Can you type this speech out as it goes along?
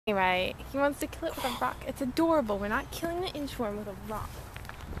Right, he wants to kill it with a rock. It's adorable. We're not killing the inchworm with a rock.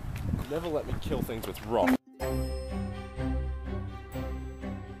 Never let me kill things with rock.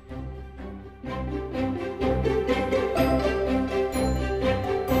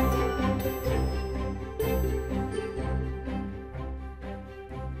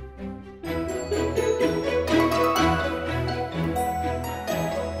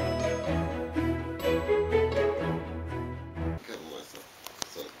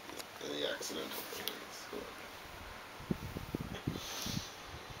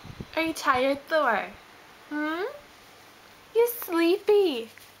 Are you tired, Thor? Hmm? You're sleepy.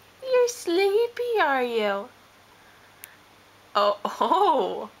 You're sleepy, are you?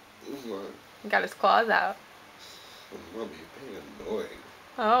 Oh. He got his claws out. Mommy, you're being annoying.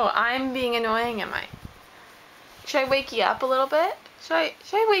 Oh, I'm being annoying, am I? Should I wake you up a little bit? Should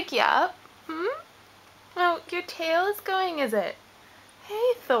I wake you up? Hmm? Oh, your tail is going, is it?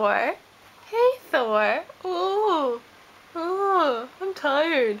 Hey, Thor. Hey, Thor. Ooh. Ooh, I'm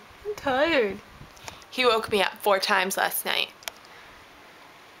tired. I'm tired. He woke me up 4 times last night.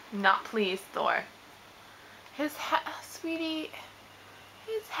 Not pleased, Thor. His head, sweetie,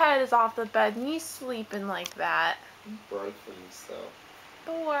 his head is off the bed and he's sleeping like that. He broke himself.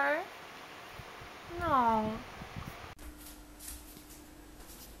 Thor. No.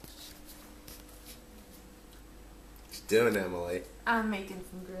 What you doing, Emily? I'm making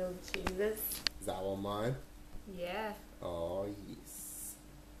some grilled cheeses. Is that one mine? Yeah. Oh, yes.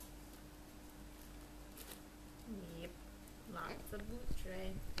 Yep. Lots of boot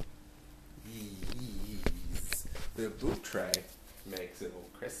tray. Yes. The boot tray makes it all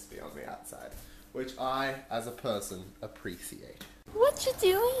crispy on the outside, which I, as a person, appreciate. What you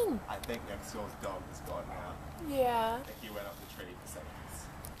doing? I think next door's dog has gotten out. Yeah. I think he went up the tree for seconds.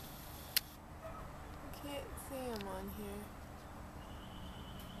 Can't see him on here.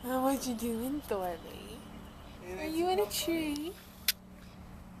 Oh, what you doing, Thorby? Are you in a tree?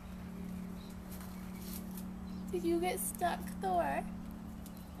 Did you get stuck, Thor?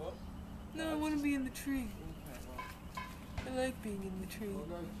 What? No, I want to be in the tree. I like being in the tree.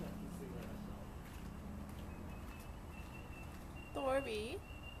 Thorby,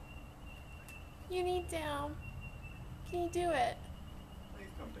 you need down. Can you do it?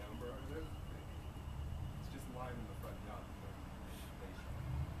 Please come down, bro. It's just lying in the front yard.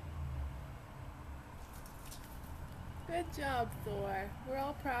 Good job, Thor. We're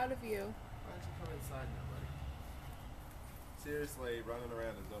all proud of you. Why don't you come inside now, buddy? Seriously, running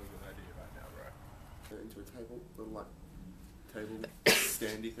around is not a good idea right now, bro. Into a table, little like table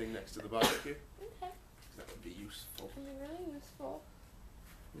standy thing next to the barbecue. Okay. That would be useful. It'd be really useful.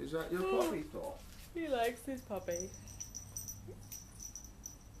 Is that your puppy, Thor? He likes his puppy.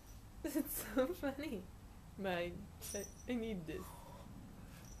 It's so funny. Mine. I need this.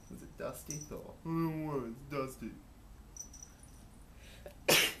 Is it dusty, Thor? I don't want it. It's dusty.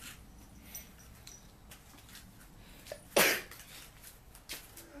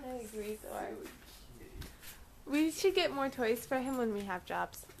 I agree, Thor. We should get more toys for him when we have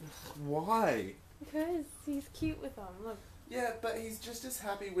jobs. Why? Because he's cute with them. Look. Yeah, but he's just as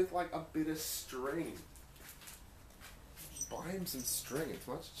happy with like a bit of string. Just buy him some string, it's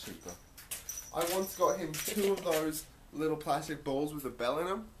much cheaper. I once got him 2 of those little plastic balls with a bell in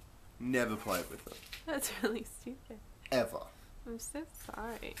them. Never played with them. That's really stupid. Ever. I'm so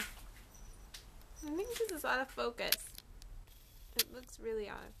sorry. I think this is out of focus. It looks really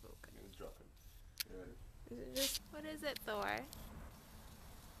out of focus. I'm gonna drop him. You ready? Is it just, what is it, Thor?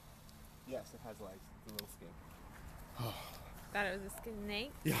 Yes, it has legs. It's a little skin. Thought it was a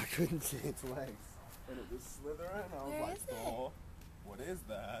snake. Yeah, I couldn't see its legs. And it was slithering. I was Where like, is it? Thor, what is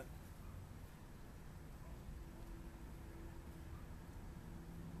that?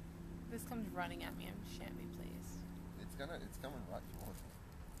 This comes running at me. I'm shan't be pleased. It's coming right towards me.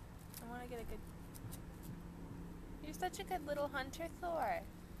 I want to get a good... You're such a good little hunter, Thor.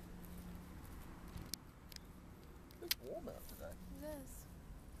 It's warm out today. It is.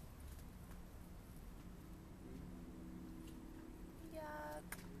 Yuck.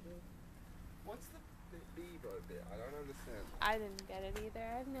 What's the Bebo bit? I don't understand. I didn't get it either.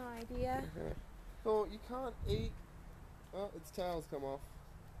 I have no idea. Oh, you can't eat. Oh, its tail's come off.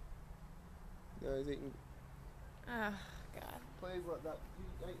 No, he's eating. Oh, God. Please let that.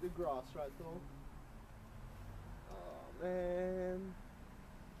 He ate the grass, right, Thor? Oh, man.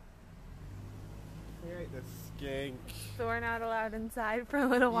 He ate the skink. Thor not allowed inside for a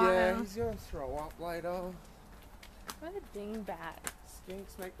little while. Yeah, he's gonna throw up later. What a dingbat.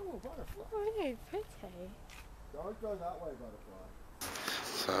 Skinks make a little butterfly. Oh, very pretty. Don't go that way, butterfly.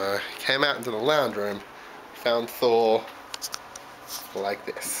 So, came out into the lounge room, found Thor Like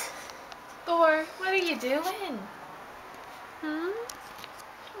this. Thor, what are you doing?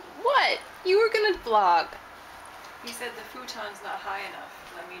 What? You were gonna vlog. He said the futon's not high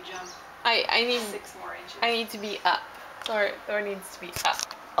enough. Let me jump I need 6 more inches. I need to be up. Thor needs to be up.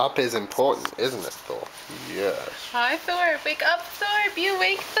 Up is important, isn't it, Thor? Yes. Hi, Thor. Wake up, Thor. Be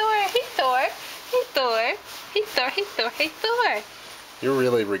awake, Thor. Hey, Thor. Hey, Thor. Hey, Thor. Hey, Thor. Hey, Thor. You're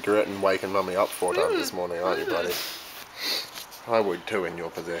really regretting waking Mummy up 4 times this morning, aren't you, buddy? I would too in your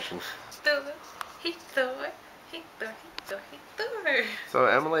position. Thor. Hey, Thor. Hey, Thor. Hey, Thor. Hey, Thor. So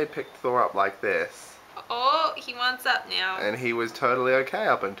Emily picked Thor up like this, Oh, he wants up now. and he was totally okay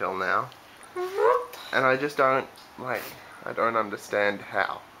up until now. And I just don't, I don't understand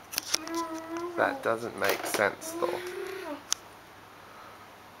how. That doesn't make sense, Thor.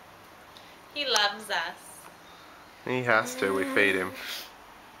 He loves us. He has to, we feed him.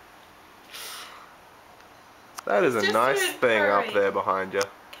 That is a Just nice started thing up purring. there behind you.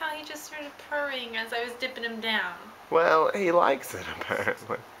 Cal, he just started purring as I was dipping him down. Well, he likes it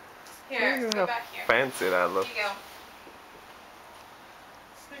apparently. Here, Look go how back here. fancy that looks. Here you go.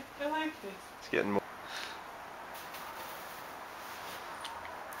 I like this. It's getting more.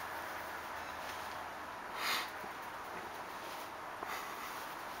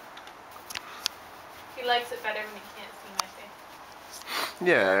 He likes it better when he can't see my face.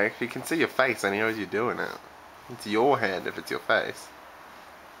 Yeah, if you can see your face and he knows you're doing it. It's your hand if it's your face.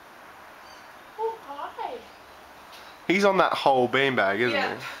 Oh, hi. He's on that whole beanbag, isn't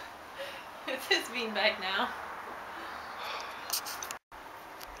Yeah. he? It's his beanbag now.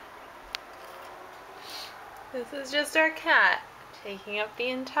 This is just our cat taking up the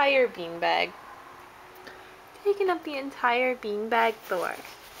entire beanbag. Taking up the entire beanbag, Thor.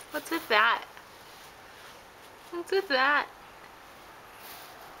 What's with that? What's with that?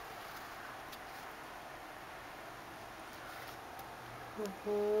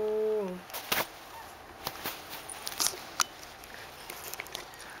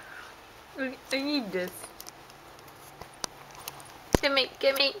 I need this. Gimme,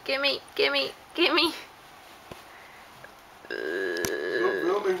 gimme, gimme, gimme, gimme. Stop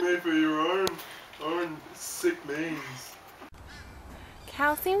filming me for your own sick means.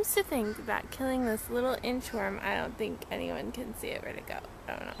 Cal seems to think that killing this little inchworm, I don't think anyone can see it where to go.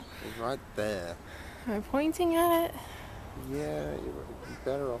 I don't know. He's right there. Am I pointing at it? Yeah, you're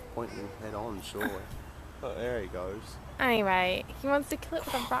better off pointing him head on, surely. Oh, there he goes. Anyway, he wants to kill it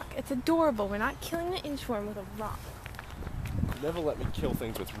with a rock. It's adorable. We're not killing the inchworm with a rock. Never let me kill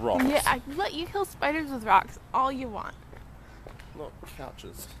things with rocks. Yeah, I let you kill spiders with rocks all you want. Not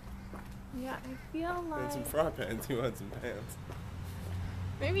couches. Yeah, I feel And like some fry pans, you want some pans.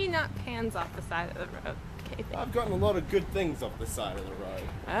 maybe not pans off the side of the road. Okay, I've gotten a lot of good things off the side of the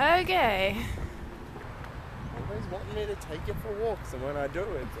road. okay. Always wanting me to take you for walks, and when I do,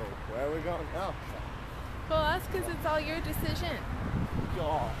 it's all, where are we going now? Well, that's because it's all your decision.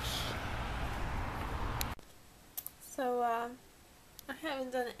 Gosh. So, I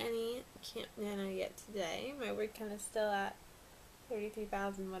haven't done any Camp Nano yet today. My work kind of still at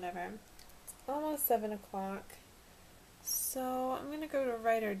 33,000 whatever. It's almost 7 o'clock. So, I'm going to go to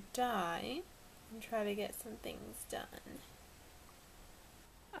Ride or Die and try to get some things done.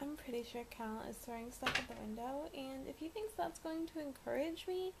 I'm pretty sure Cal is throwing stuff at the window, and if he thinks that's going to encourage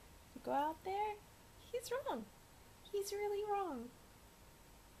me to go out there, he's wrong. He's really wrong.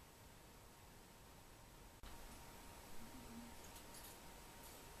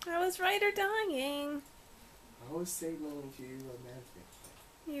 I was right or dying. I was signaling to you romantic.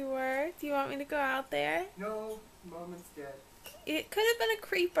 You were? Do you want me to go out there? No, Moment's dead. It could have been a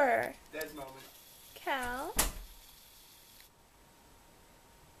creeper. Dead Moment. Cal?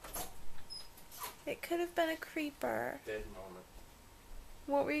 It could have been a creeper. Dead Moment.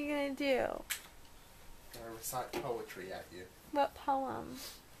 What were you gonna do? Gonna recite poetry at you. What poem?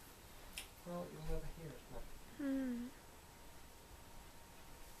 Well, you'll never hear it. No.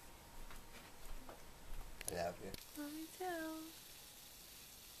 Yeah, yeah. Let me tell.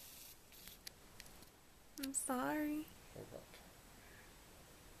 I'm sorry. Hey, look.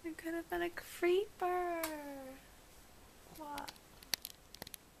 It could have been a creeper. What?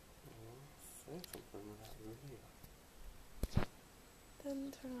 Say something without your ear.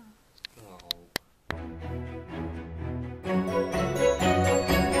 Didn't turn off. Oh,